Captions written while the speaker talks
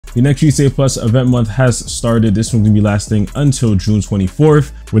The next GTA Plus event month has started. This one's gonna be lasting until June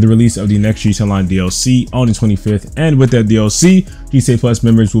 24th with the release of the next GTA Online DLC on the 25th. And with that DLC, GTA Plus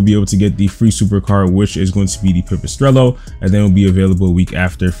members will be able to get the free supercar, which is going to be the Pipistrello, and then will be available a week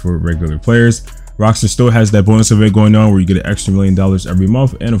after for regular players. Rockstar still has that bonus event going on where you get an extra $1 million every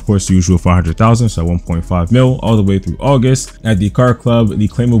month, and of course the usual 500,000, so 1.5 mil all the way through August. At the car club, the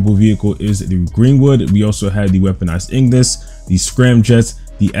claimable vehicle is the Greenwood. We also had the weaponized Ignis, the Scramjets,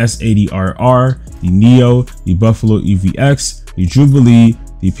 the S80RR, the Neo, the Buffalo EVX, the Jubilee,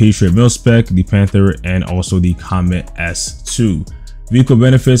 the Patriot Mil-Spec, the Panther, and also the Comet S2. Vehicle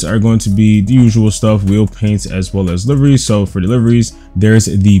benefits are going to be the usual stuff, wheel paints as well as liveries. So for the liveries, there's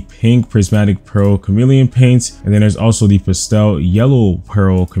the pink prismatic pearl chameleon paints, and then there's also the pastel yellow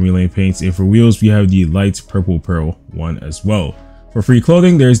pearl chameleon paints. And for wheels, we have the light purple pearl one as well. For free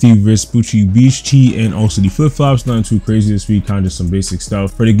clothing, there's the Vespucci beach tee and also the flip-flops. Nothing too crazy this week, kind of just some basic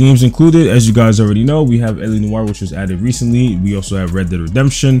stuff. For the games included, as you guys already know, we have L.A. Noire, which was added recently. We also have Red Dead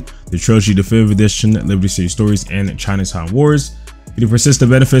Redemption, the Trilogy Definitive Edition, Liberty City Stories, and Chinatown Wars. For the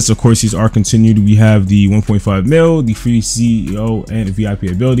persistent benefits, of course, these are continued. We have the 1.5 mil, the free CEO and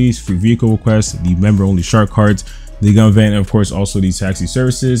VIP abilities, free vehicle requests, the member-only shark cards, the gun van, and of course also the taxi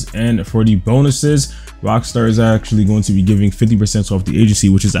services. And for the bonuses, Rockstar is actually going to be giving 50% off the agency,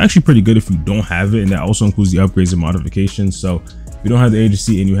 which is actually pretty good if you don't have it, and that also includes the upgrades and modifications. So if you don't have the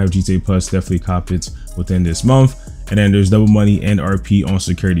agency and you have GTA Plus, definitely cop it within this month. And then there's double money and RP on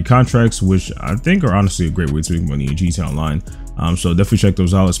security contracts, which I think are honestly a great way to make money in GTA Online. So definitely check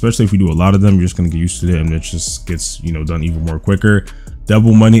those out, especially if you do a lot of them. You're just gonna get used to it, and it just gets, you know, done even more quicker.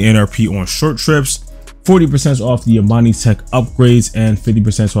 Double money and RP on short trips, 40% off the Amani Tech upgrades, and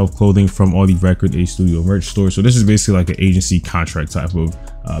 50% off clothing from all the Record A Studio merch stores. So this is basically like an agency contract type of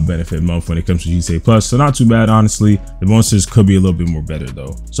benefit month when it comes to GTA Plus. So not too bad, honestly. The bonuses could be a little bit more better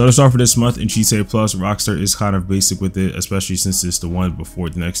though. So that's all for this month in GTA Plus. Rockstar is kind of basic with it, especially since it's the one before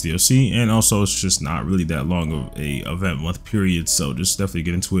the next DLC, and also it's just not really that long of a event month period. So just definitely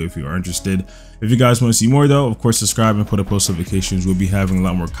get into it if you are interested. If you guys want to see more though, of course subscribe and put up post notifications. We'll be having a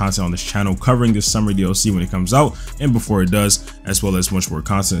lot more content on this channel covering this summer DLC when it comes out and before it does, as well as much more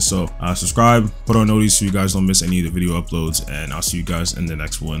content. So subscribe, put on notice so you guys don't miss any of the video uploads, and I'll see you guys in the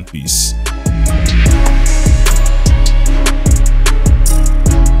next one. Peace.